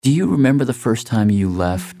Do you remember the first time you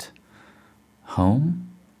left home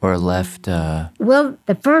or left? Well,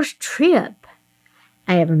 the first trip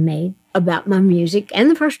I ever made about my music and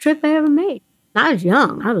the first trip I ever made. I was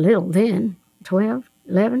young. I was little then, 12,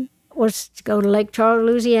 11, was to go to Lake Charles,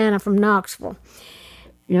 Louisiana from Knoxville.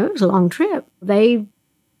 You know, it was a long trip. They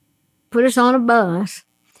put us on a bus.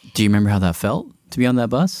 Do you remember how that felt to be on that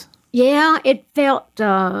bus? Yeah, it felt,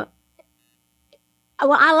 well,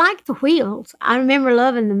 I liked the wheels. I remember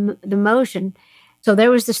loving the motion. So there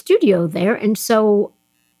was the studio there, and so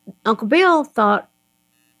Uncle Bill thought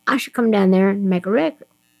I should come down there and make a record.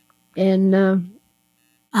 And,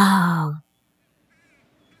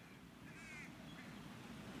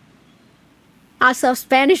 I saw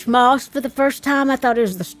Spanish Moss for the first time. I thought it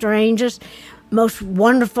was the strangest, most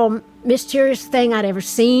wonderful, mysterious thing I'd ever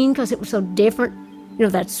seen because it was so different. You know,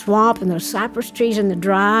 that swamp and those cypress trees and the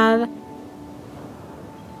drive.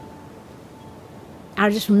 I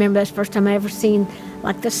just remember that's the first time I ever seen,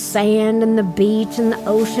 like, the sand and the beach and the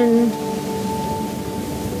ocean.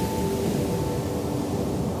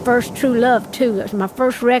 First True Love, too. It was my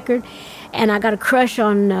first record, and I got a crush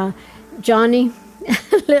on Johnny,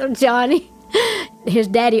 little Johnny. His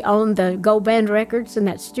daddy owned the Gold Band Records in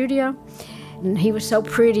that studio, and he was so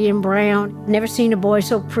pretty and brown. Never seen a boy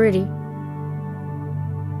so pretty.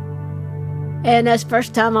 And that's the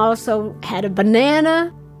first time I also had a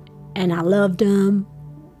banana, and I loved them.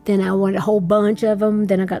 Then I wanted a whole bunch of them.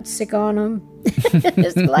 Then I got sick on them.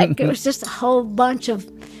 It was just a whole bunch of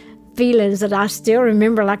feelings that I still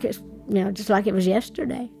remember like it's, you know, just like it was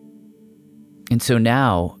yesterday. And so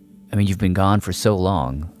now, I mean, you've been gone for so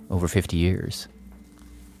long, over 50 years.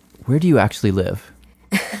 Where do you actually live?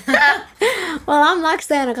 Well, I'm like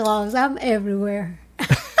Santa Claus. I'm everywhere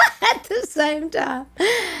at the same time.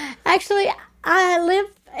 Actually, I live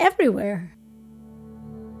everywhere.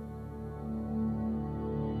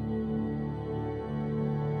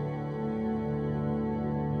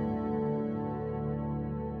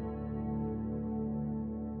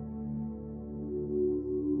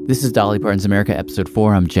 This is Dolly Parton's America, Episode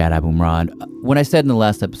 4. I'm Jad Abumrad. When I said in the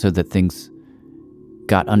last episode that things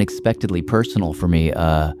got unexpectedly personal for me,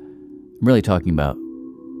 I'm really talking about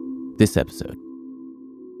this episode.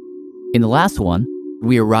 In the last one,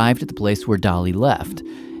 we arrived at the place where Dolly left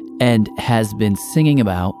and has been singing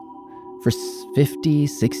about for 50,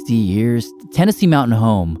 60 years. Tennessee Mountain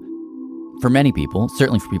Home, for many people,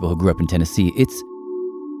 certainly for people who grew up in Tennessee,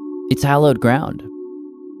 it's hallowed ground.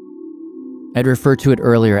 I'd referred to it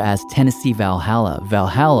earlier as Tennessee Valhalla.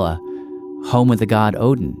 Valhalla, home of the god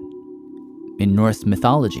Odin in Norse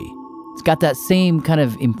mythology. It's got that same kind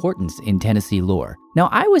of importance in Tennessee lore. Now,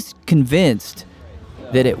 I was convinced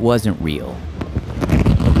that it wasn't real.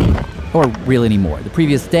 Or real anymore. The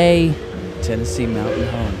previous day, Tennessee Mountain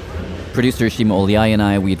Home. Producer Shima Oliai and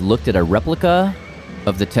I, we'd looked at a replica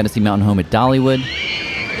of the Tennessee Mountain Home at Dollywood,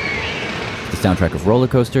 the soundtrack of Roller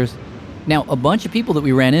Coasters. Now, a bunch of people that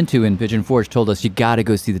we ran into in Pigeon Forge told us, you gotta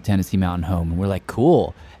go see the Tennessee Mountain Home. And we're like,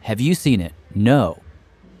 cool. Have you seen it? No.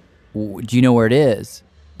 Do you know where it is?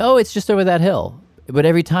 Oh, it's just over that hill. But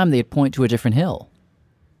every time they'd point to a different hill.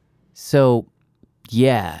 So,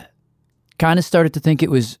 yeah. Kind of started to think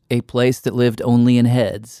it was a place that lived only in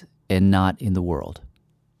heads and not in the world.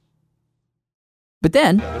 But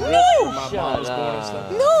then... No! Shut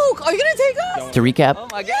up. No! Are you gonna take us? To recap... Oh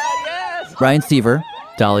my God, yes! Ryan Seaver,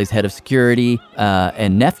 Dolly's head of security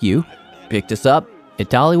and nephew, picked us up at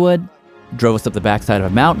Dollywood, drove us up the backside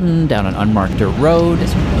of a mountain, down an unmarked dirt road.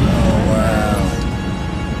 Oh, wow.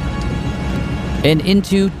 And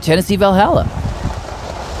into Tennessee Valhalla.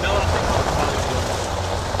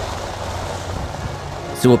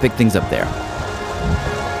 So we'll pick things up there.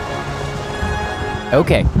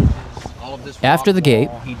 Okay. After the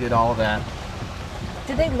gate. He did all of that.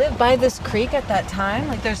 Did they live by this creek at that time?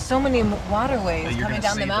 Like, there's so many waterways coming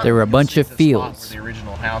down the mountain. There were a bunch of fields. The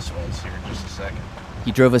original house was here in just a second.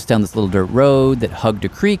 He drove us down this little dirt road that hugged a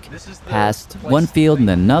creek, past one field and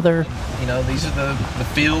then another. You know, these are the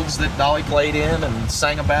fields that Dolly played in and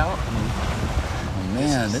sang about. Oh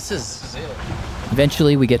man, this is it.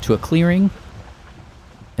 Eventually we get to a clearing,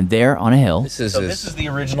 and there on a hill. This is the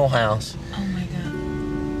original house. Oh my God.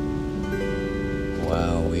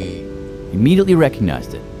 Wow, we immediately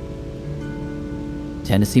recognized it.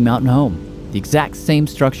 Tennessee Mountain Home. The exact same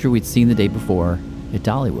structure we'd seen the day before at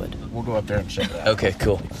Dollywood. We'll go up there and check it out. Okay,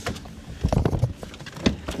 cool.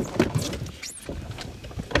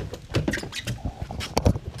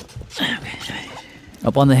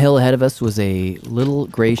 Up on the hill ahead of us was a little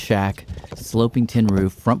gray shack, sloping tin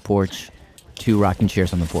roof, front porch, 2 rocking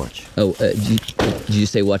chairs on the porch. Oh, did you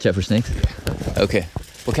say watch out for snakes? Okay.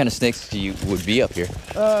 What kind of snakes would be up here?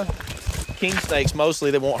 King snakes mostly,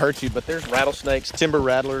 they won't hurt you, but there's rattlesnakes, timber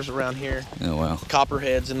rattlers around here. Oh, wow.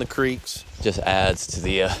 Copperheads in the creeks. Just adds to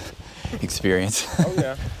the experience. Oh,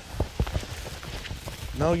 yeah.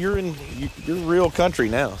 No, you're real country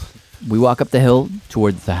now. We walk up the hill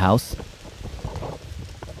towards the house.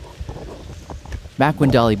 Back when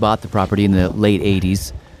Dolly bought the property in the late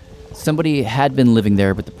 80s, somebody had been living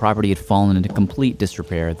there, but the property had fallen into complete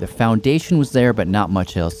disrepair. The foundation was there, but not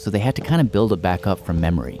much else, so they had to kind of build it back up from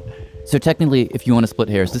memory. So technically, if you want to split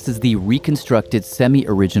hairs, this is the reconstructed,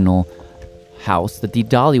 semi-original house that the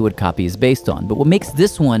Dollywood copy is based on. But what makes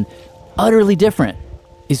this one utterly different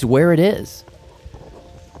is where it is.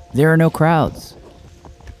 There are no crowds.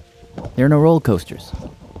 There are no roller coasters.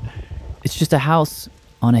 It's just a house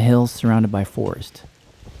on a hill surrounded by forest.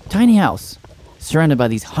 Tiny house, surrounded by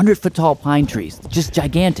these 100-foot-tall pine trees, just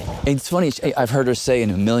gigantic. It's funny, I've heard her say in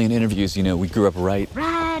a million interviews, we grew up right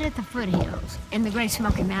Right at the foothills in the Great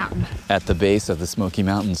Smoky Mountains. at the base of the Smoky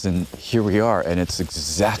Mountains, and here we are, and it's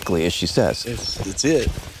exactly as she says. It's it.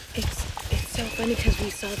 It's so funny because we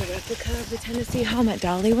saw the replica of the Tennessee home at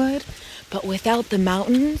Dollywood, but without the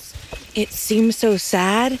mountains, it seems so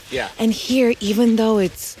sad. Yeah. And here, even though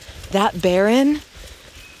it's that barren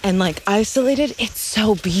and like isolated, it's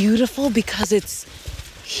so beautiful because it's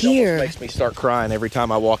here. It almost makes me start crying every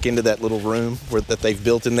time I walk into that little room that they've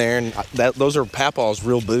built in there, and those are Papaw's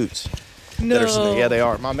real boots. No. That are, yeah, they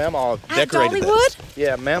are. My mama decorated Dollywood? that.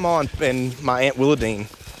 Yeah, Mama and my Aunt Willadine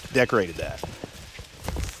decorated that.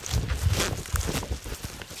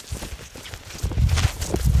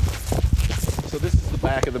 So this is the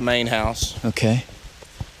back of the main house. Okay.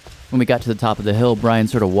 When we got to the top of the hill, Brian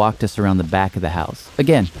sort of walked us around the back of the house.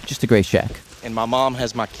 Again, just a gray shack. And my mom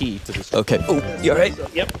has my key to this. Okay. Oh, you all right?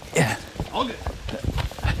 Yep. Yeah. All good.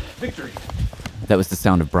 Victory. That was the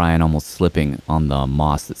sound of Brian almost slipping on the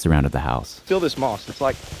moss that surrounded the house. Feel this moss. It's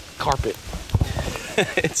like carpet.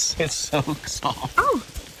 it's so soft.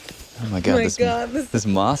 Oh my God. This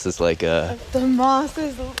moss is like The moss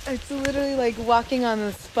it's literally like walking on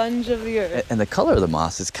the sponge of the earth. and the color of the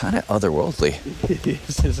moss is kind of otherworldly.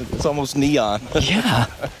 It's almost neon. Yeah.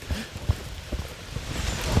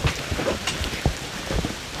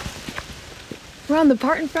 We're on the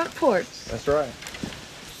Parton front porch. That's right.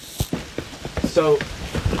 So,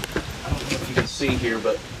 I don't know if you can see here,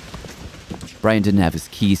 but Brian didn't have his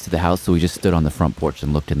keys to the house, so we just stood on the front porch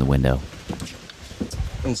and looked in the window.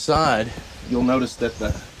 inside, you'll notice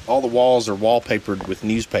that all the walls are wallpapered with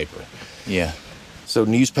newspaper. Yeah. So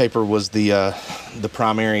newspaper was the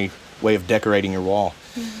primary way of decorating your wall.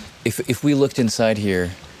 If we looked inside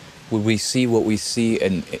here, would we see what we see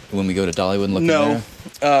and when we go to Dollywood and look in there?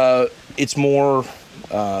 No, it's more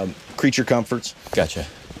creature comforts. Gotcha.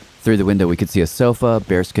 Through the window, we could see a sofa,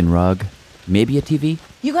 bearskin rug, maybe a TV.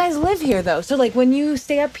 You guys live here though, so like when you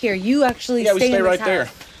stay up here, you actually Yeah, we stay in right this there.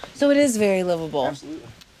 house. So it is very livable. Absolutely.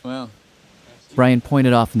 Well, Brian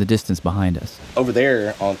pointed off in the distance behind us. Over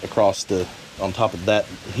there, on top of that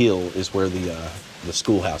hill, is where the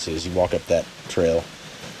schoolhouse is. You walk up that trail.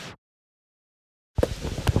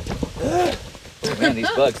 oh man,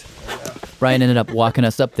 these bugs. Brian ended up walking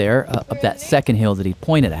us up there, up that second hill that he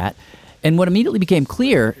pointed at. And what immediately became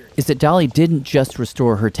clear is that Dolly didn't just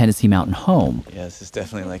restore her Tennessee Mountain home. Yeah, this is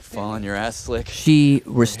definitely like falling your ass slick. She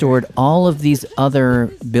restored all of these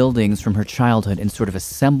other buildings from her childhood and sort of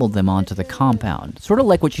assembled them onto the compound. Sort of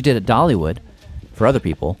like what she did at Dollywood for other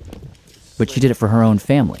people, but she did it for her own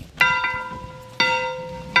family.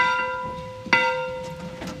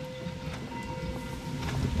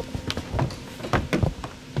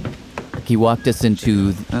 He walked us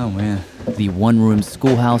into Oh man. the one-room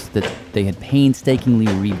schoolhouse that they had painstakingly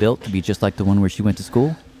rebuilt to be just like the one where she went to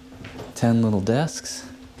school. 10 little desks.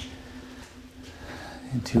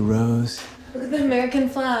 And 2 rows. Look at the American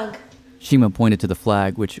flag. Shima pointed to the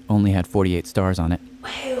flag, which only had 48 stars on it.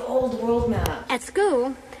 Hey, old world map. At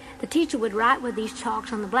school, the teacher would write with these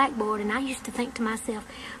chalks on the blackboard, and I used to think to myself,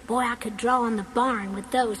 boy, I could draw on the barn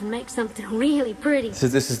with those and make something really pretty. So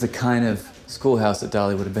this is the kind of schoolhouse that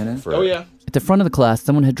Dolly would have been in? Oh, yeah. At the front of the class,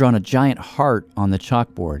 someone had drawn a giant heart on the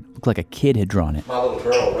chalkboard. Looked like a kid had drawn it. My little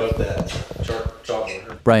girl wrote that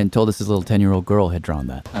chalkboard. Brian told us his little 10-year-old girl had drawn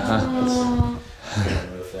that.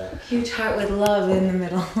 Huge heart with love in the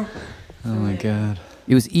middle. Oh my God.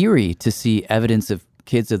 It was eerie to see evidence of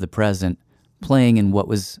kids of the present playing in what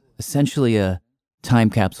was essentially a time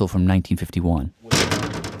capsule from 1951.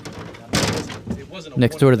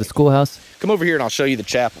 Next door to the schoolhouse, Come over here and I'll show you the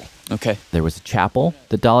chapel. Okay. there was a chapel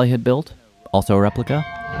that Dolly had built, also a replica.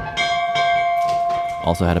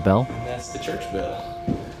 Also had a bell. And that's the church bell.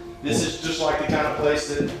 This is just like the kind of place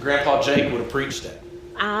that Grandpa Jake would have preached at.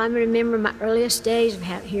 I remember my earliest days of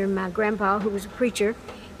hearing my grandpa, who was a preacher,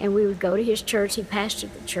 and we would go to his church. He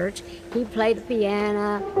pastored the church. He played the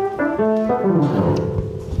piano.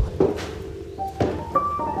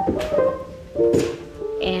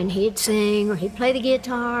 And he'd sing or he'd play the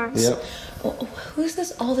guitar. Yep. Well,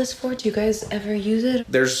 who's all this for? Do you guys ever use it?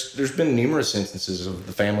 There's been numerous instances of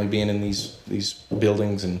the family being in these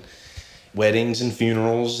buildings, and weddings and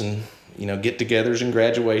funerals and, get-togethers and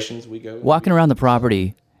graduations. We go. Walking around the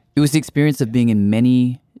property, it was the experience of being in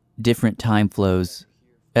many different time flows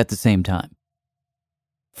at the same time.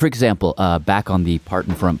 For example, back on the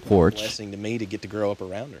Parton front porch, Blessing to me to get to grow up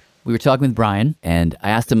around her. we were talking with Brian, and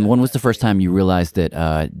I asked him, when was the first time you realized that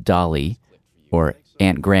Dolly, or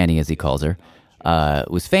Aunt Granny as he calls her,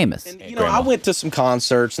 was famous? And, I went to some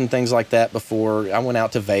concerts and things like that before. I went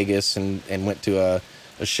out to Vegas and went to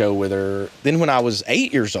a show with her. Then when I was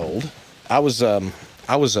 8 years old, I was a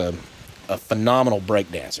phenomenal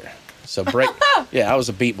break dancer. So I was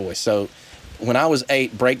a beat boy. So when I was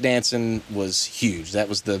 8, breakdancing was huge. That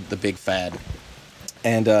was the big fad.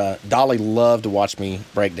 And Dolly loved to watch me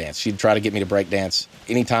breakdance. She'd try to get me to breakdance.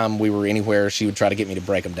 Anytime we were anywhere, she would try to get me to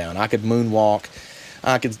break them down. I could moonwalk,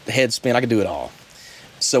 I could head spin, I could do it all.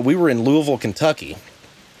 So we were in Louisville, Kentucky.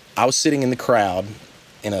 I was sitting in the crowd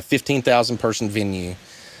in a 15,000 person venue,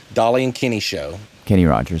 Dolly and Kenny show. Kenny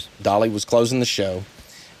Rogers. Dolly was closing the show,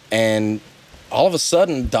 and all of a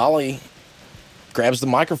sudden, Dolly grabs the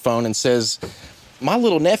microphone and says, "My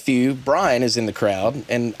little nephew, Brian, is in the crowd,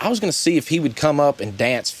 and I was going to see if he would come up and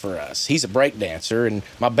dance for us. He's a break dancer, and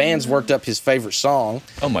my band's worked up his favorite song."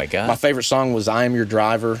 Oh, my God. My favorite song was "I Am Your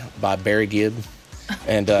Driver" by Barry Gibb,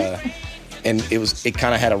 and it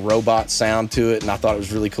kind of had a robot sound to it, and I thought it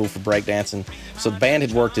was really cool for breakdancing. So the band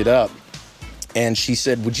had worked it up, and she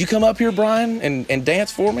said, "Would you come up here, Brian, and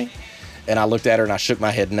dance for me?" And I looked at her and I shook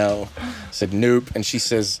my head no. I said, "Nope." And she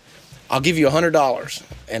says, "I'll give you $100.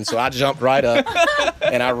 And so I jumped right up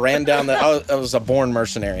and I ran down I was a born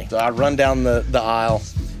mercenary. So I run down the aisle,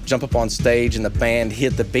 jump up on stage, and the band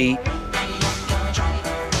hit the beat.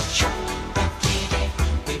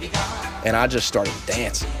 And I just started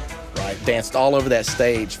dancing, right? Danced all over that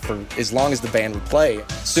stage for as long as the band would play.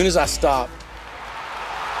 As soon as I stopped,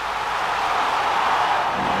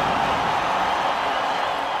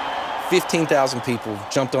 15,000 people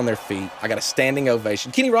jumped on their feet. I got a standing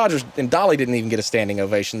ovation. Kenny Rogers and Dolly didn't even get a standing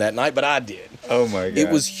ovation that night, but I did. Oh my God. It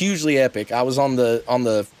was hugely epic. I was on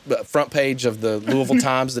the front page of the Louisville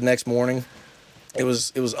Times the next morning. It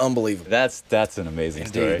was unbelievable. That's an amazing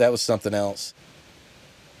Indeed, story. that was something else.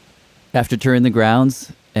 After touring the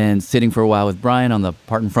grounds and sitting for a while with Brian on the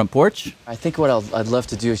Parton front porch, I think what I'd love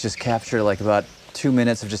to do is just capture like about 2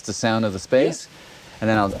 minutes of just the sound of the space, and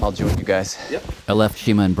then I'll join you guys. Yep. I left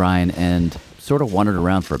Shima and Brian and sort of wandered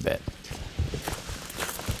around for a bit.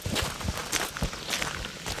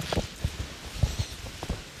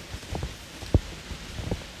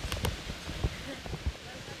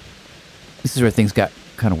 This is where things got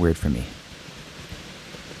kind of weird for me.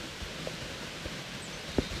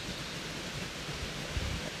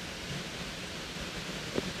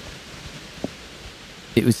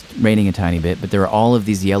 It was raining a tiny bit, but there were all of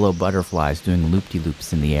these yellow butterflies doing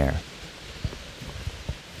loop-de-loops in the air.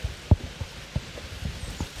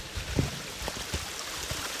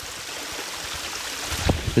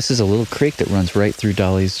 This is a little creek that runs right through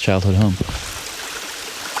Dolly's childhood home.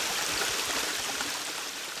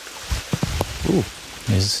 Ooh,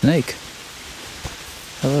 there's a snake.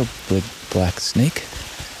 Hello, big black snake.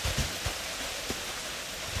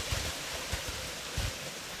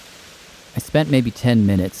 I spent maybe 10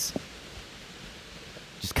 minutes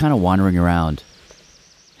just kind of wandering around,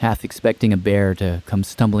 half expecting a bear to come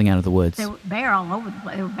stumbling out of the woods. There were bears all over the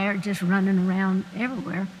place. There were bears just running around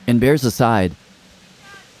everywhere. And bears aside,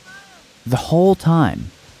 the whole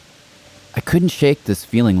time, I couldn't shake this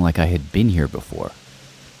feeling like I had been here before.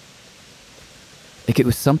 Like it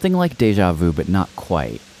was something like deja vu, but not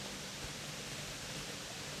quite.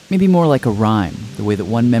 Maybe more like a rhyme, the way that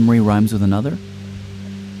one memory rhymes with another.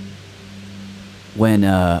 When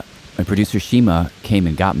my producer Shima came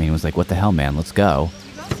and got me and was like, "What the hell, man? Let's go."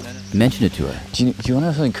 I mentioned it to her. Do you want to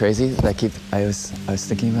know something crazy that I was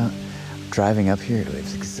thinking about? Driving up here, it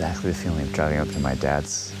was exactly the feeling of driving up to my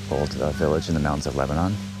dad's old village in the mountains of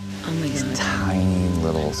Lebanon. Oh my God. Tiny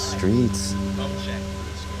little streets.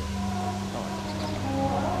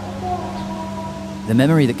 The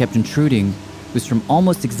memory that kept intruding was from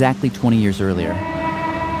almost exactly 20 years earlier.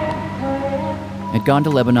 I'd gone to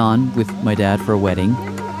Lebanon with my dad for a wedding.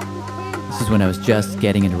 This is when I was just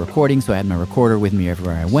getting into recording, so I had my recorder with me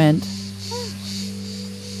everywhere I went.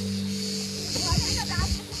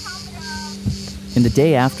 And the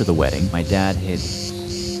day after the wedding, my dad had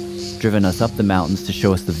driven us up the mountains to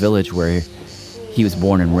show us the village where he was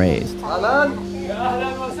born and raised. A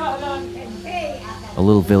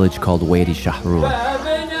little village called Wadi Shahrur.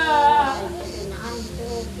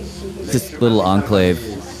 This little enclave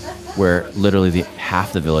where literally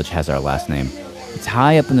half the village has our last name. It's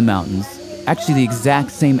high up in the mountains, actually the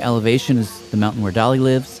exact same elevation as the mountain where Dolly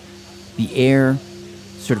lives. The air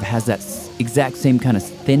sort of has that exact same kind of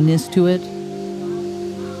thinness to it.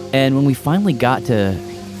 And when we finally got to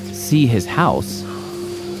see his house,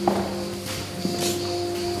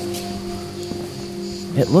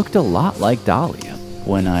 it looked a lot like Dolly.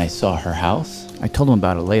 When I saw her house, I told him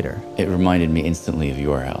about it later. it reminded me instantly of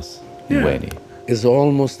your house in Wadi. Is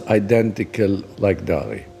almost identical like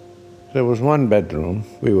Dolly. There was one bedroom.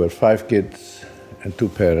 We were 5 kids and 2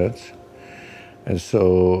 parents. And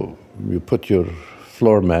so you put your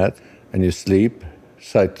floor mat and you sleep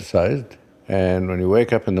side to side. And when you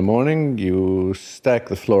wake up in the morning, you stack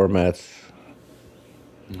the floor mats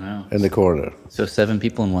Wow. in the corner. So 7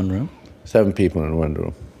 people in one room? 7 people in one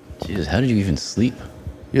room. Jesus, how did you even sleep?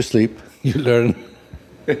 You sleep, you learn.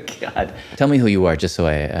 God. Tell me who you are, just so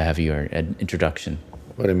I have your introduction.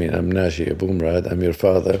 What do you mean? I'm Naji Aboumrad. I'm your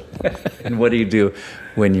father. And what do you do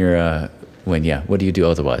when you're, what do you do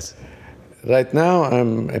otherwise? Right now,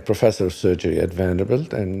 I'm a professor of surgery at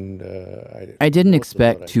Vanderbilt, and I didn't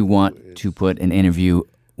expect to want to put an interview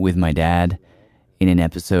with my dad in an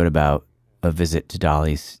episode about a visit to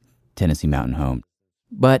Dolly's Tennessee mountain home.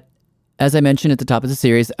 But as I mentioned at the top of the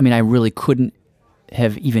series, I really couldn't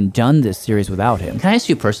have even done this series without him. Can I ask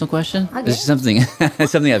you a personal question? I This guess. is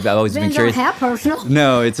something I've always been Depends on curious. how personal.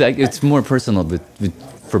 No, it's more personal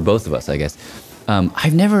for both of us, I guess.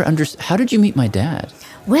 I've never understood. How did you meet my dad?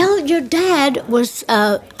 Well, your dad was,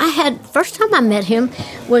 first time I met him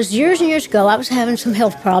was years and years ago. I was having some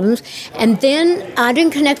health problems. And then I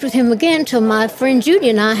didn't connect with him again until my friend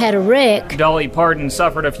Judy and I had a wreck. Dolly Parton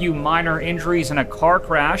suffered a few minor injuries in a car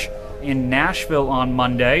crash in Nashville on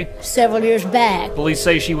Monday. Several years back. Police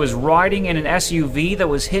say she was riding in an SUV that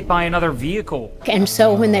was hit by another vehicle. And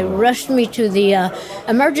so when they rushed me to the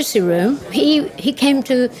emergency room, he came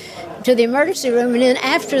to the emergency room. And then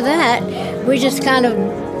after that, we just kind of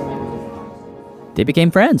They became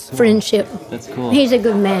friends. friendship. That's cool. He's a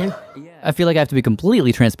good man. I feel like I have to be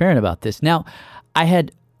completely transparent about this. Now, I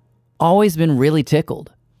had always been really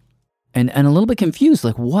tickled and a little bit confused,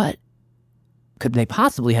 like what could they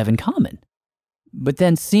possibly have in common? But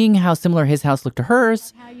then seeing how similar his house looked to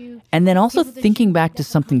hers, and then also thinking back to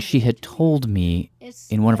something she had told me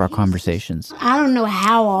in one of our conversations. I don't know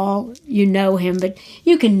how all you know him, but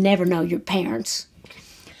you can never know your parents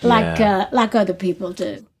like other people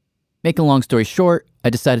do. Making a long story short, I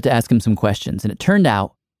decided to ask him some questions, and it turned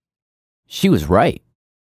out she was right.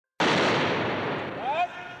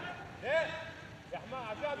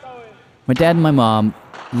 My dad and my mom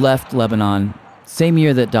left Lebanon same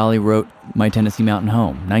year that Dolly wrote My Tennessee Mountain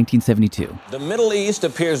Home, 1972. The Middle East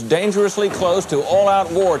appears dangerously close to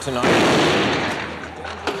all-out war tonight.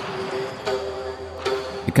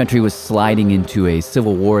 The country was sliding into a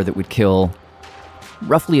civil war that would kill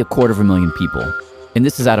roughly 250,000 people. And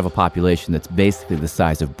this is out of a population that's basically the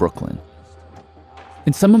size of Brooklyn.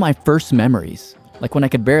 And some of my first memories, like when I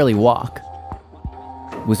could barely walk,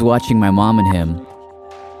 was watching my mom and him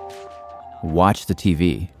watch the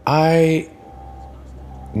TV. I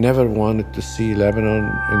never wanted to see Lebanon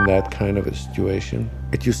in that kind of a situation.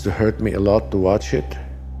 It used to hurt me a lot to watch it.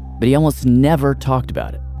 But he almost never talked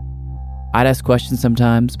about it. I'd ask questions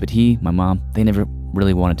sometimes, but my mom, they never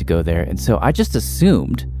really wanted to go there. And so I just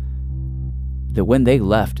assumed that when they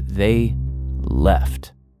left, they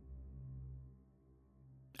left.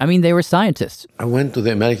 They were scientists. I went to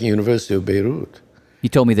the American University of Beirut. He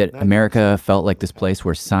told me that America felt like this place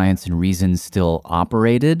where science and reason still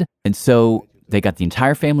operated. And so they got the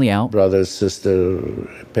entire family out. Brothers, sister,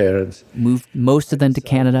 parents. Moved most of them to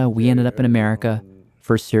Canada. We ended up in America.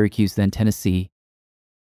 First Syracuse, then Tennessee.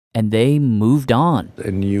 And they moved on.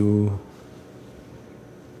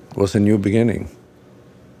 Was a new beginning.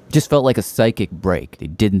 Just felt like a psychic break. They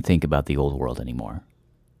didn't think about the old world anymore.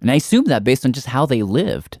 And I assumed that based on just how they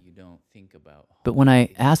lived. But when I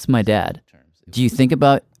asked my dad, do you think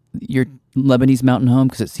about your Lebanese mountain home?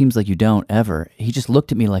 Because it seems like you don't ever. He just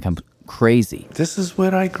looked at me like I'm crazy. This is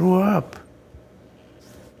where I grew up.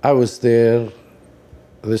 I was there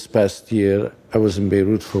this past year. I was in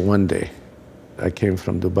Beirut for one day. I came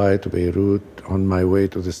from Dubai to Beirut on my way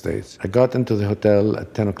to the States. I got into the hotel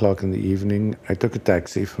at 10 o'clock in the evening. I took a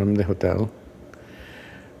taxi from the hotel,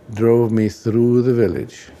 drove me through the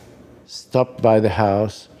village, stopped by the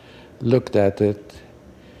house, looked at it,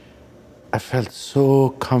 I felt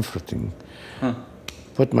so comforting. Huh.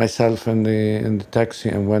 Put myself in the taxi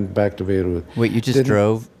and went back to Beirut. Wait, you just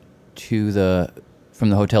drove from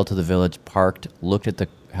the hotel to the village, parked, looked at the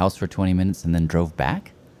house for 20 minutes, and then drove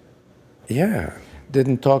back? Yeah.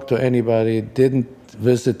 Didn't talk to anybody, didn't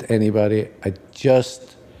visit anybody. I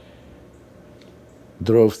just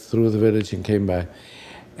drove through the village and came back.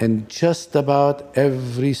 And just about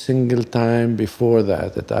every single time before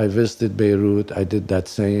that I visited Beirut, I did that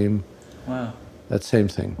same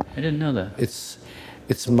thing. I didn't know that.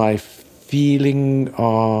 It's my feeling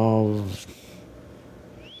of,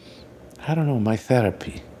 I don't know, my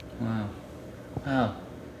therapy.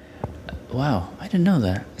 Wow, I didn't know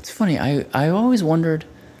that. It's funny. I always wondered.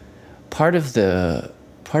 Part of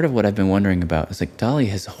what I've been wondering about is like Dolly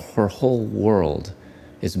her whole world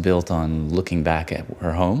is built on looking back at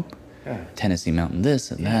her home, Tennessee Mountain,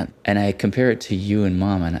 this and that, and I compare it to you and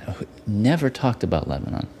Mom, and I never talked about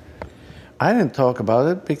Lebanon. I didn't talk about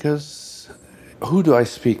it because who do I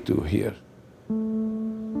speak to here?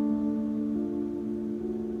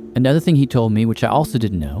 Another thing he told me, which I also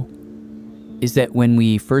didn't know, is that when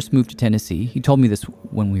we first moved to Tennessee, he told me this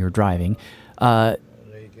when we were driving,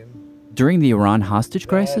 during the Iran hostage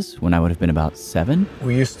crisis, when I would have been about 7.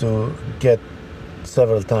 We used to get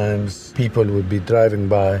several times, people would be driving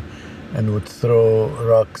by and would throw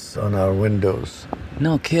rocks on our windows.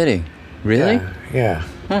 No kidding. Really? Yeah.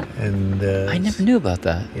 Huh. And I never knew about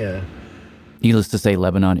that. Yeah. Needless to say,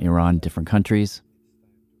 Lebanon, Iran, different countries.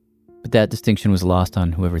 But that distinction was lost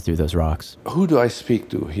on whoever threw those rocks. Who do I speak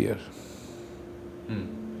to here?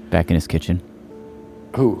 Back in his kitchen.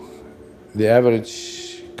 Who? The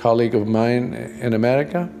average colleague of mine in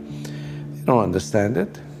America? They don't understand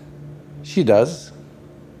it. She does.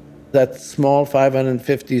 That small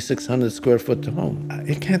 550, 600 square foot home.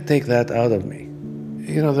 You can't take that out of me.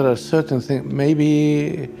 You know, there are certain things,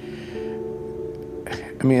 maybe,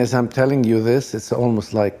 I mean, as I'm telling you this, it's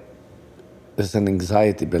almost like there's an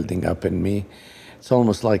anxiety building up in me. It's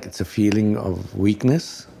almost like it's a feeling of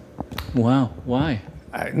weakness. Wow, why?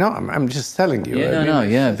 No, I'm just telling you.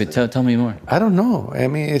 But tell me more. I don't know. I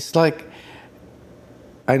mean, it's like,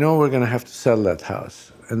 I know we're going to have to sell that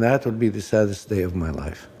house, and that would be the saddest day of my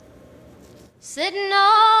life. Sitting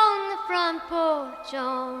on the front porch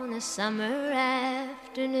on a summer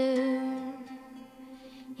afternoon,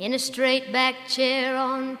 in a straight back chair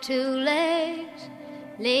on 2 legs,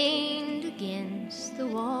 leaned against the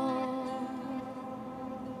wall.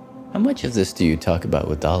 How much of this do you talk about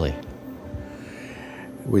with Dolly?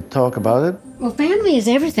 We talk about it. Well, family is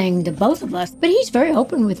everything to both of us. But he's very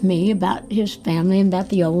open with me about his family and about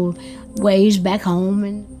the old ways back home.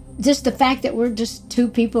 And just the fact that we're just 2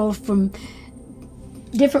 people from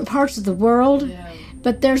different parts of the world. Yeah.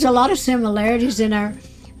 But there's a lot of similarities in our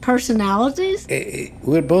personalities.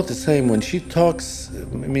 We're both the same. When she talks,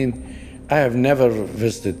 I mean, I have never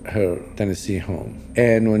visited her Tennessee home.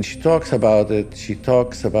 And when she talks about it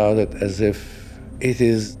as if it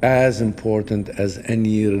is as important as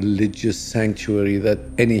any religious sanctuary that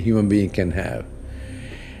any human being can have.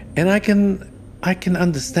 And I can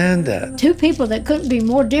understand that. 2 people that couldn't be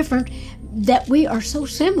more different, that we are so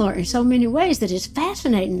similar in so many ways that it's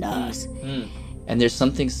fascinating to us. And there's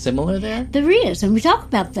something similar there? There is, and we talk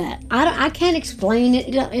about that. I can't explain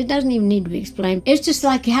it. It doesn't even need to be explained. It's just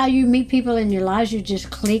like how you meet people in your lives. You just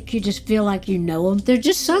click. You just feel like you know them. There's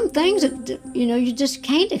just some things that, you know, you just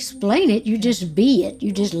can't explain it. You just be it.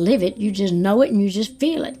 You just live it. You just know it, and you just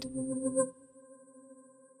feel it.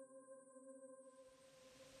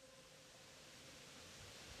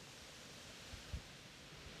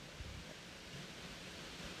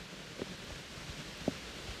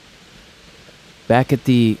 Back at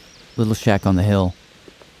the little shack on the hill,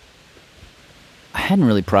 I hadn't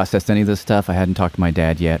really processed any of this stuff. I hadn't talked to my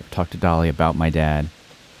dad yet, or talked to Dolly about my dad.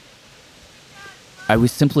 I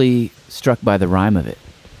was simply struck by the rhyme of it.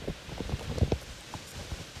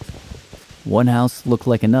 One house looked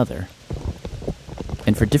like another.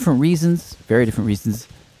 And for different reasons, very different reasons,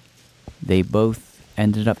 they both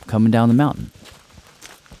ended up coming down the mountain.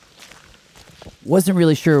 Wasn't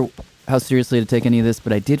really sure how seriously to take any of this,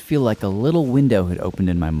 but I did feel like a little window had opened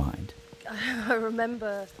in my mind. I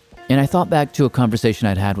remember. And I thought back to a conversation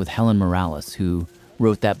I'd had with Helen Morales, who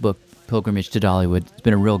wrote that book, Pilgrimage to Dollywood. It's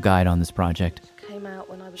been a real guide on this project. Came out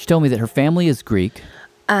when I was... She told me that her family is Greek.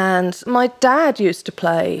 And my dad used to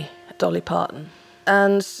play Dolly Parton.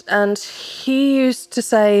 And he used to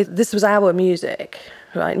say this was our music,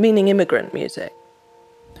 right? Meaning immigrant music.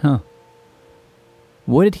 Huh.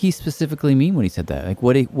 What did he specifically mean when he said that? Like,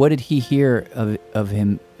 what did he hear of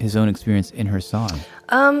his own experience in her song?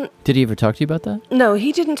 Did he ever talk to you about that? No,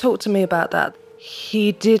 he didn't talk to me about that.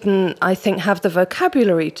 he didn't, I think, have the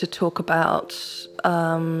vocabulary to talk about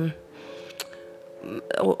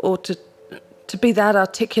or to be that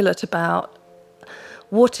articulate about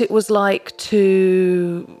what it was like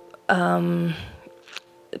to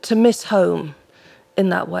miss home in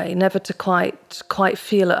that way, never to quite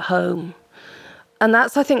feel at home. And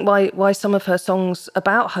that's, I think, why some of her songs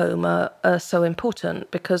about home are so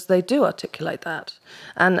important, because they do articulate that.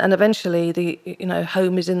 And eventually,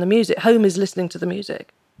 home is in the music. Home is listening to the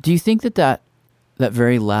music. Do you think that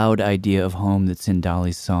very loud idea of home that's in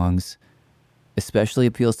Dolly's songs especially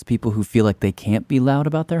appeals to people who feel like they can't be loud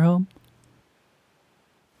about their home?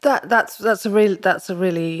 That's a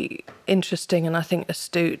really interesting and I think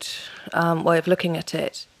astute way of looking at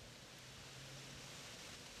it.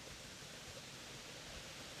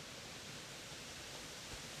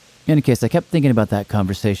 In any case, I kept thinking about that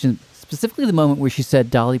conversation, specifically the moment where she said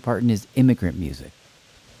Dolly Parton is immigrant music.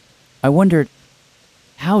 I wondered,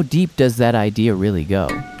 how deep does that idea really go?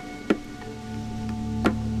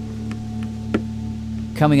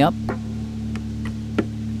 Coming up,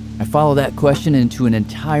 I follow that question into an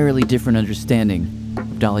entirely different understanding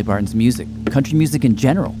of Dolly Parton's music, country music in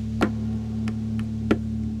general,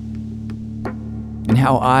 and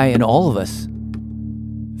how I and all of us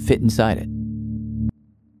fit inside it.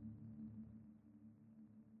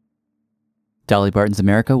 Dolly Parton's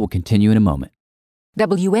America will continue in a moment.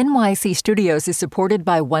 WNYC Studios is supported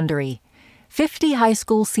by Wondery. 50 high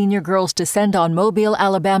school senior girls descend on Mobile,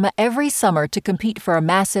 Alabama every summer to compete for a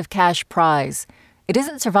massive cash prize. It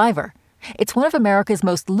isn't Survivor. It's one of America's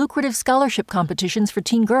most lucrative scholarship competitions for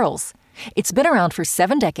teen girls. It's been around for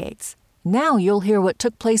 7 decades. Now you'll hear what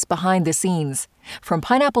took place behind the scenes. From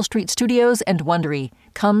Pineapple Street Studios and Wondery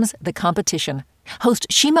comes The Competition. Host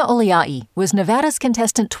Shima Oliai was Nevada's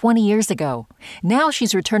contestant 20 years ago. Now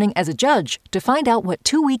she's returning as a judge to find out what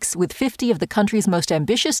 2 weeks with 50 of the country's most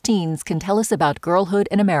ambitious teens can tell us about girlhood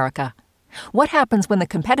in America. What happens when the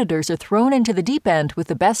competitors are thrown into the deep end with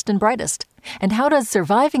the best and brightest? And how does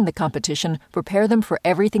surviving the competition prepare them for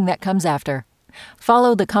everything that comes after?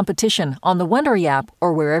 Follow The Competition on the Wondery app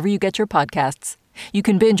or wherever you get your podcasts. You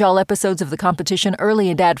can binge all episodes of The Competition early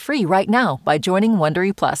and ad-free right now by joining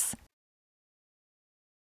Wondery Plus.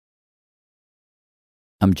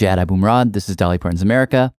 I'm Jad Abumrad. This is Dolly Parton's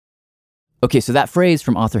America. Okay, so that phrase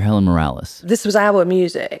from author Helen Morales. This was our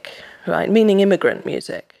music, right? Meaning immigrant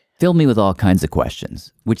music. Filled me with all kinds of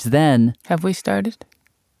questions, which then... Have we started?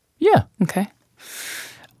 Yeah. Okay.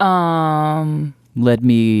 Led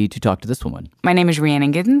me to talk to this woman. My name is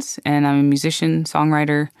Rhiannon Giddens, and I'm a musician,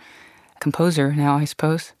 songwriter, composer now, I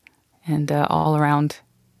suppose, and all-around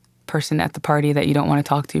person at the party that you don't want to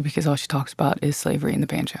talk to because all she talks about is slavery and the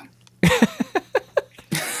banjo.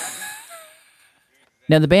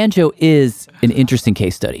 Now, the banjo is an interesting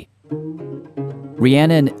case study.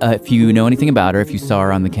 Rhiannon, if you know anything about her, if you saw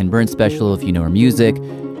her on the Ken Burns special, if you know her music,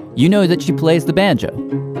 you know that she plays the banjo,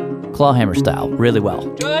 clawhammer style, really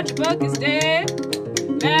well. George Buck is dead.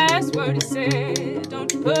 Last word he said,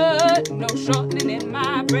 don't you put no shortening in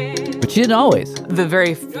my bread. But she didn't always. The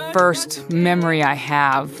very first memory I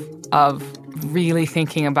have of really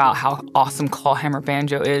thinking about how awesome clawhammer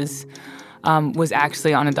banjo is was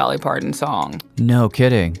actually on a Dolly Parton song. No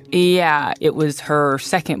kidding. Yeah, it was her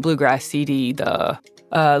second bluegrass CD, the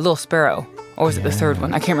Little Sparrow. Or was it the third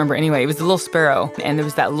one? I can't remember. Anyway, it was the Little Sparrow. And there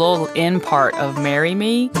was that little end part of Marry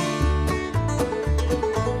Me.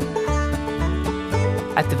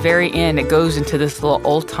 At the very end, it goes into this little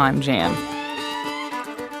old-time jam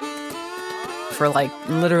for like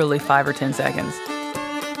literally 5 or 10 seconds.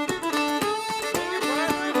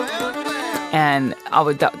 And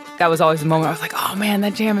that was always the moment I was like, oh man,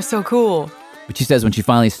 that jam is so cool. But she says when she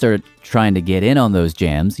finally started trying to get in on those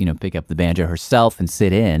jams, pick up the banjo herself and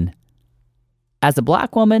sit in, as a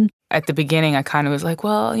black woman. At the beginning, I kind of was like,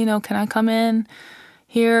 well, can I come in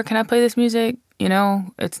here? Can I play this music?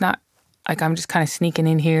 It's not like I'm just kind of sneaking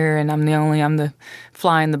in here and I'm the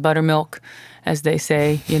fly in the buttermilk, as they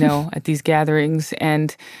say, at these gatherings,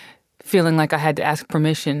 and feeling like I had to ask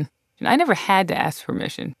permission. And I never had to ask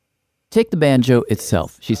permission. Take the banjo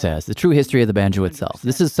itself, she says, the true history of the banjo itself.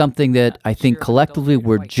 This is something that I think collectively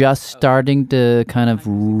we're just starting to kind of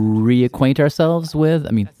reacquaint ourselves with. I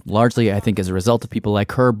mean, largely, I think, as a result of people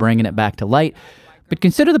like her bringing it back to light. But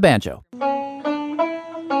consider the banjo.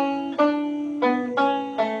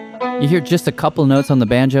 You hear just a couple notes on the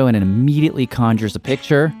banjo and it immediately conjures a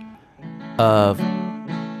picture of,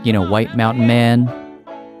 White Mountain Man,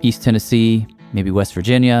 East Tennessee, maybe West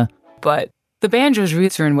Virginia. But the banjo's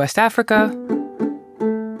roots are in West Africa.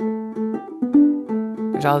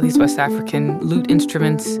 There's all these West African lute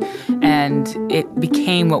instruments, and it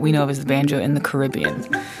became what we know of as the banjo in the Caribbean,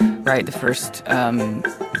 right? The first,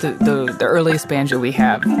 the earliest banjo we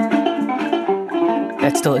have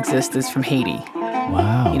that still exists is from Haiti.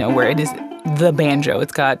 Wow. You know, where it is the banjo.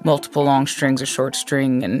 It's got multiple long strings or short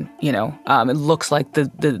string, and, you know, it looks like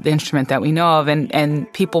the instrument that we know of.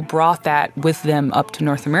 And people brought that with them up to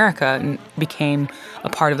North America and became a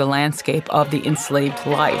part of the landscape of the enslaved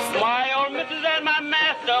life. My old missus and my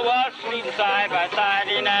master was sleeping side by side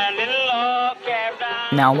in a little log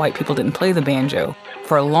cabin. Now, white people didn't play the banjo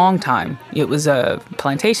for a long time. It was a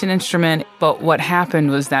plantation instrument, but what happened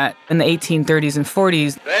was that in the 1830s and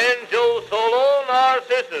 40s,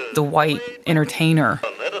 the white entertainer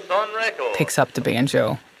picks up the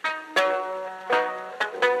banjo.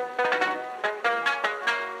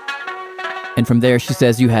 And from there, she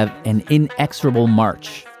says, you have an inexorable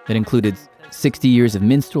march that included 60 years of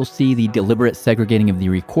minstrelsy, the deliberate segregating of the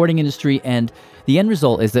recording industry, and the end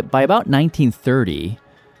result is that by about 1930,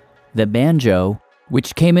 the banjo,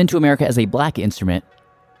 which came into America as a black instrument,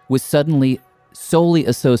 was suddenly solely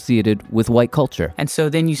associated with white culture. And so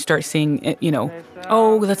then you start seeing, you know,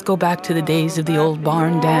 oh, let's go back to the days of the old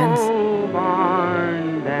barn dance.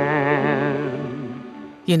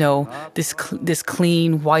 You know, this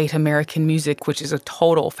clean white American music, which is a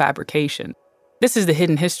total fabrication. This is the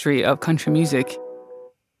hidden history of country music.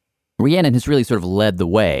 Rhiannon has really sort of led the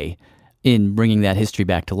way in bringing that history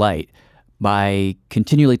back to light by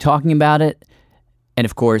continually talking about it, and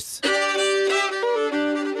of course,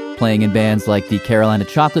 playing in bands like the Carolina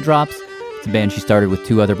Chocolate Drops. It's a band she started with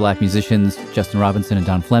two other black musicians, Justin Robinson and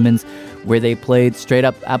Don Flemons, where they played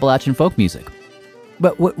straight-up Appalachian folk music.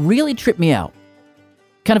 But what really tripped me out,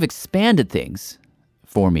 kind of expanded things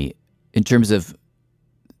for me in terms of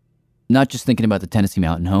not just thinking about the Tennessee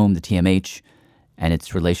Mountain Home, the TMH, and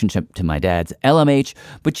its relationship to my dad's LMH,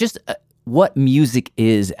 but just what music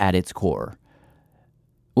is at its core.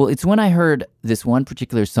 Well, it's when I heard this one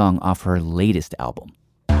particular song off her latest album.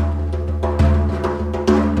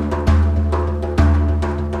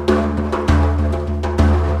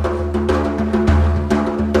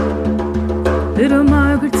 Little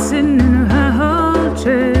Margaret sitting in her high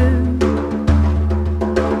chair,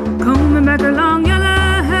 combing back her long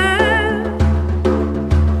yellow hair.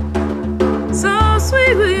 So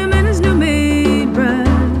sweet William and his new maid bride,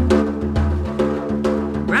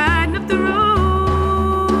 riding up the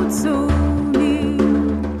road so near.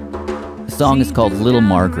 The song is called Little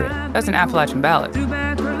Margaret. That's an Appalachian ballad.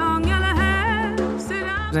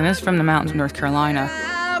 And it's from the mountains of North Carolina.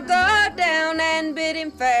 I'll go down and bid him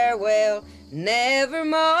farewell. Never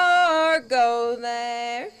more go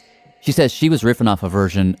there. She says she was riffing off a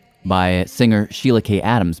version by singer Sheila K.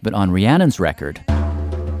 Adams, but on Rhiannon's record,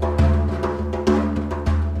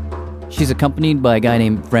 she's accompanied by a guy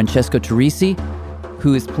named Francesco Teresi,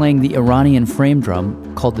 who is playing the Iranian frame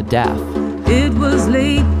drum called the daf. It was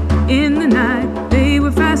late in the night, they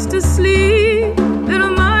were fast asleep. Little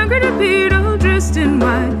Margaret appeared all dressed in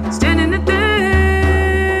white, standing at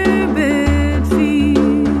their bed feet,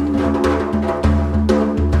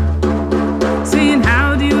 saying,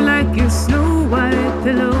 how do you like your snow white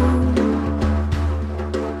pillow?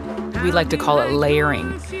 We like to call it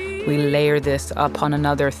layering. We layer this upon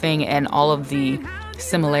another thing, and all of the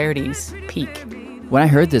similarities peak. When I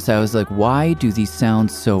heard this, I was like, why do these sound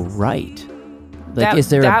so right? Like, is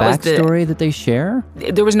there a backstory that they share?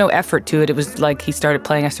 There was no effort to it. It was like he started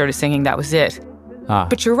playing, I started singing, that was it.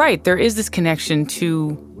 But you're right, there is this connection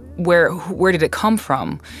to where did it come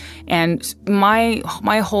from? And my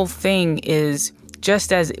whole thing is,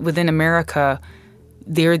 just as within America,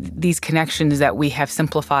 there are these connections that we have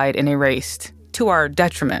simplified and erased to our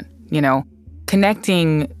detriment, you know.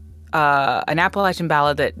 Connecting an Appalachian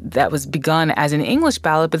ballad that was begun as an English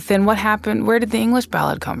ballad, but then what happened? Where did the English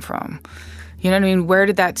ballad come from? You know what I mean? Where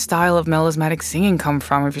did that style of melismatic singing come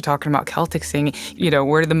from? If you're talking about Celtic singing, you know,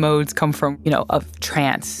 where did the modes come from? You know, of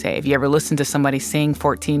trance, say. If you ever listen to somebody sing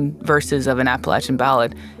 14 verses of an Appalachian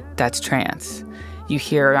ballad, that's trance. You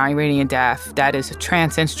hear Iranian daf, that is a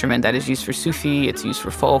trance instrument that is used for Sufi, it's used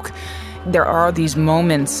for folk. There are these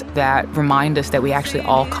moments that remind us that we actually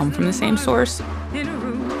all come from the same source. In a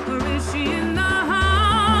room, or is she in the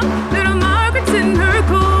hall? Little Margaret's in her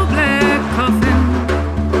cold black coffin,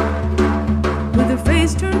 with her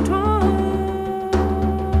face turned toward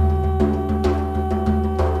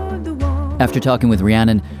the wall. After talking with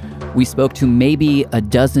Rhiannon, we spoke to maybe a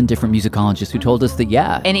dozen different musicologists who told us that,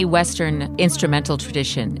 yeah, any Western instrumental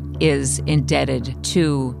tradition is indebted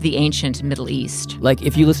to the ancient Middle East. Like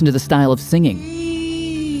if you listen to the style of singing,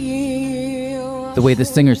 the way the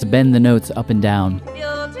singers bend the notes up and down,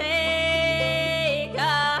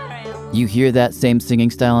 You hear that same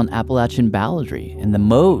singing style in Appalachian balladry and the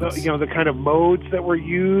modes. The kind of modes that were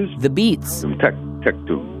used. The beats. Tech, tech,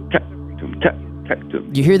 doom, tech, doom, tech, tech,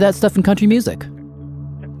 doom. You hear that stuff in country music.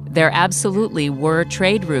 There absolutely were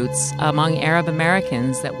trade routes among Arab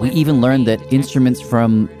Americans that We even learned that instruments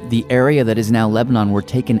from the area that is now Lebanon were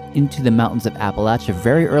taken into the mountains of Appalachia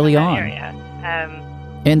very early on.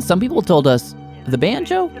 And some people told us the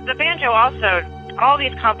banjo? The banjo also, all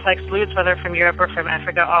these complex lutes, whether from Europe or from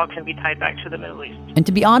Africa, all can be tied back to the Middle East. And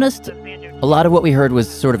to be honest, a lot of what we heard was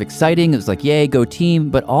sort of exciting. It was like, yay, go team,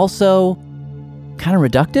 but also kind of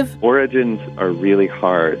reductive. Origins are really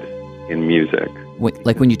hard in music.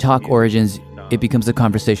 Like when you talk origins, it becomes a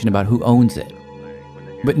conversation about who owns it.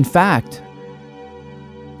 But in fact,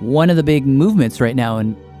 one of the big movements right now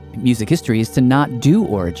in music history is to not do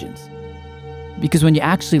origins. Because when you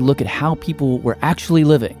actually look at how people were actually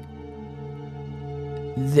living,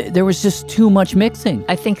 there was just too much mixing.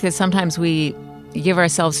 I think that sometimes we give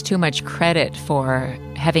ourselves too much credit for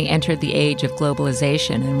having entered the age of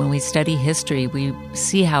globalization. And when we study history, we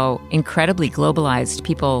see how incredibly globalized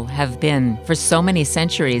people have been for so many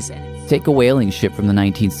centuries. Take a whaling ship from the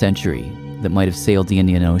 19th century that might have sailed the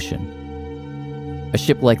Indian Ocean. A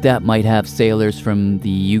ship like that might have sailors from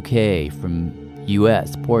the UK, from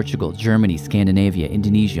US, Portugal, Germany, Scandinavia,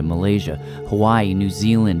 Indonesia, Malaysia, Hawaii, New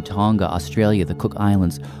Zealand, Tonga, Australia, the Cook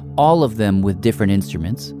Islands, all of them with different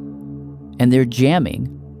instruments. And they're jamming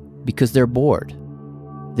because they're bored.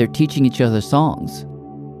 They're teaching each other songs,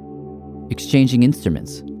 exchanging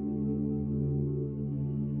instruments.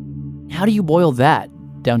 How do you boil that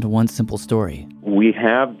down to one simple story? We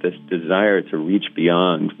have this desire to reach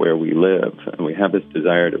beyond where we live, and we have this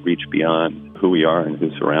desire to reach beyond who we are and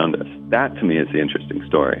who's around us. That, to me, is the interesting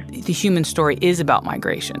story. The human story is about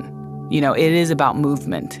migration. It is about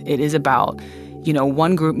movement. It is about,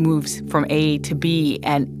 one group moves from A to B,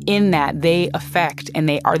 and in that they affect and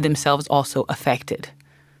they are themselves also affected.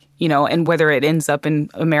 And whether it ends up in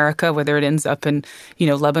America, whether it ends up in,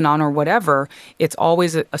 Lebanon or whatever, it's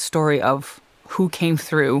always a story of who came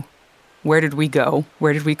through, where did we go,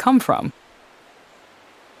 where did we come from?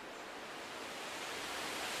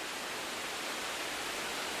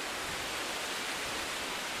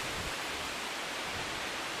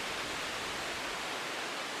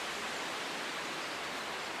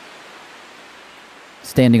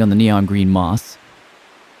 Standing on the neon green moss,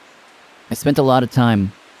 I spent a lot of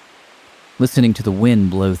time listening to the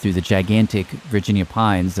wind blow through the gigantic Virginia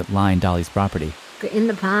pines that line Dolly's property. In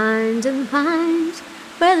the pines,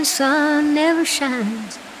 where the sun never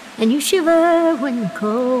shines, and you shiver when the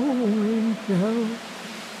cold wind blows.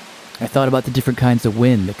 I thought about the different kinds of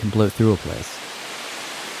wind that can blow through a place.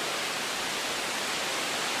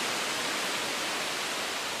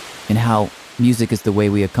 And how music is the way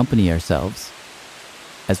we accompany ourselves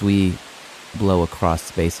as we blow across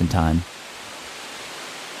space and time.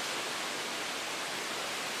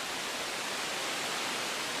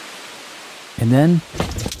 And then...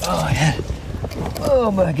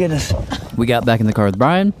 Oh my goodness. We got back in the car with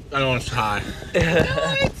Brian. I know it's high.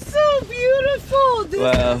 It's so beautiful. This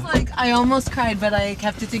Wow. is like, I almost cried, but I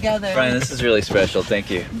kept it together. Brian, this is really special. Thank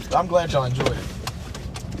you. I'm glad y'all enjoyed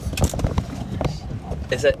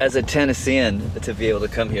it. As a Tennessean, to be able to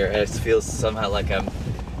come here, it feels somehow like I'm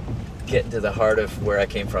getting to the heart of where I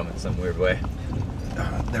came from in some weird way.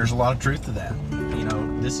 There's a lot of truth to that.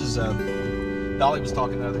 This is... Dolly was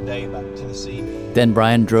talking the other day about Tennessee. Then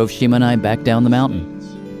Brian drove Shima and I back down the mountain.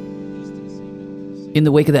 In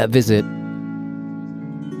the wake of that visit,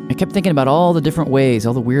 I kept thinking about all the different ways,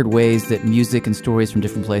 all the weird ways that music and stories from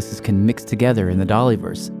different places can mix together in the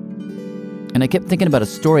Dollyverse. And I kept thinking about a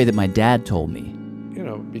story that my dad told me.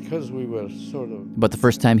 Because we were sort of... About the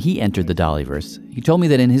first time he entered the Dollyverse. He told me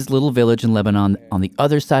that in his little village in Lebanon, on the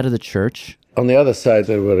other side of the church... On the other side,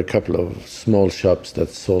 there were a couple of small shops that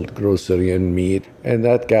sold grocery and meat, and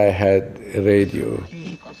that guy had a radio.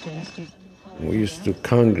 We used to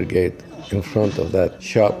congregate in front of that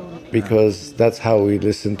shop because that's how we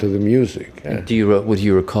listened to the music. Would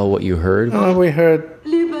you recall what you heard? We heard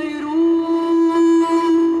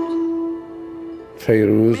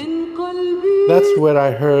Fairuz. That's where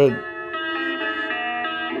I heard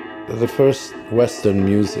the first Western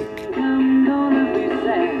music.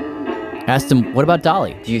 Asked him, what about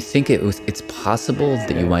Dolly? Do you think it's possible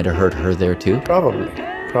that you might have heard her there too? Probably.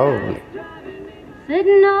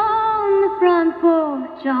 Sitting on the front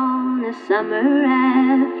porch on a summer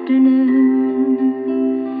afternoon,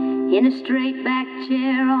 in a straight back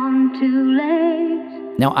chair on two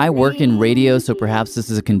legs. Now, I work in radio, so perhaps this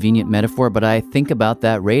is a convenient metaphor, but I think about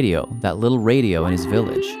that radio, that little radio in his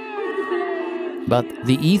village. About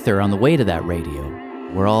the ether on the way to that radio.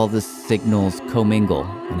 where all the signals commingle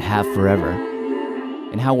and have forever,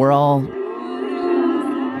 and how we're all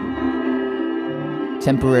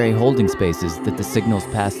temporary holding spaces that the signals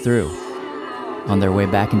pass through on their way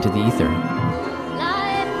back into the ether.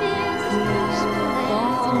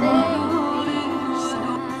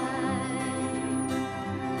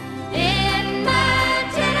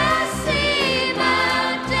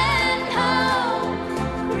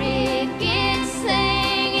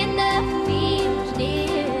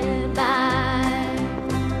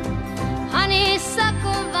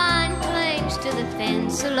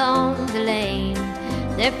 Along the lane,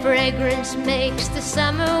 their fragrance makes the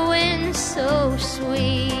summer wind so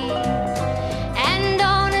sweet. And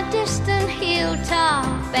on a distant hilltop,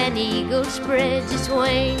 an eagle spreads its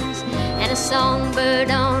wings, and a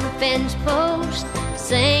songbird on a fence post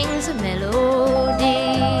sings a melody.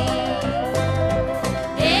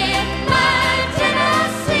 In my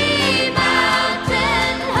Tennessee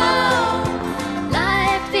mountain home,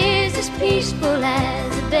 life is as peaceful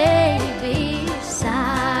as a baby.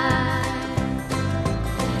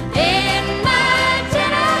 In my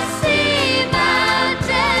Tennessee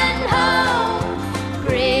mountain home,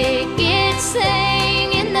 crickets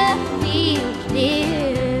sing in the fields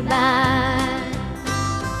nearby.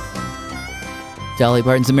 Dolly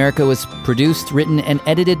Parton's America was produced, written, and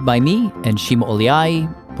edited by me and Shima Oliai,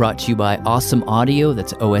 brought to you by Awesome Audio,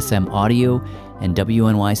 that's OSM Audio, and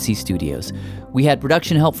WNYC Studios. We had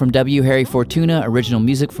production help from W. Harry Fortuna, original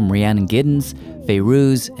music from Rhiannon Giddens,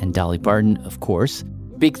 Fairuz, and Dolly Parton, of course.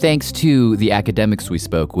 Big thanks to the academics we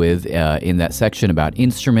spoke with in that section about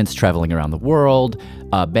instruments traveling around the world,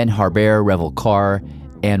 Ben Harbert, Revel Carr,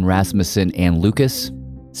 Ann Rasmussen, and Lucas.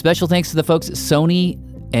 Special thanks to the folks at Sony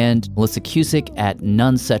and Melissa Cusick at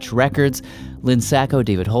None Such Records, Lynn Sacco,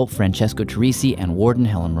 David Holt, Francesco Teresi, Ann Warden,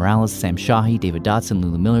 Helen Morales, Sam Shahi, David Dotson,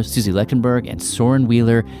 Lulu Miller, Susie Lechtenberg, and Soren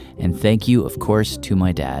Wheeler. And thank you, of course, to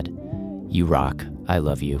my dad. You rock. I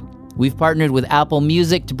love you. We've partnered with Apple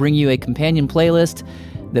Music to bring you a companion playlist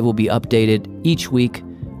that will be updated each week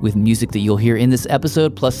with music that you'll hear in this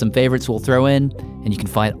episode, plus some favorites we'll throw in, and you can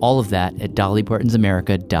find all of that at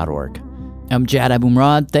dollypartonsamerica.org. I'm Jad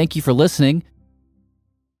Abumrad. Thank you for listening.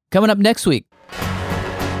 Coming up next week,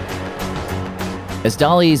 as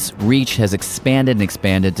Dolly's reach has expanded and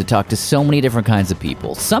expanded to talk to so many different kinds of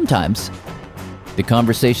people, sometimes the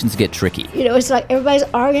conversations get tricky. You know, it's like everybody's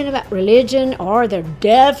arguing about religion, or they're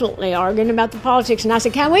definitely arguing about the politics. And I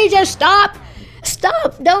said, can we just stop?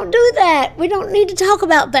 Stop. Don't do that. We don't need to talk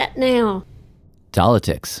about that now.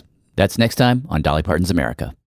 Politics. That's next time on Dolly Parton's America.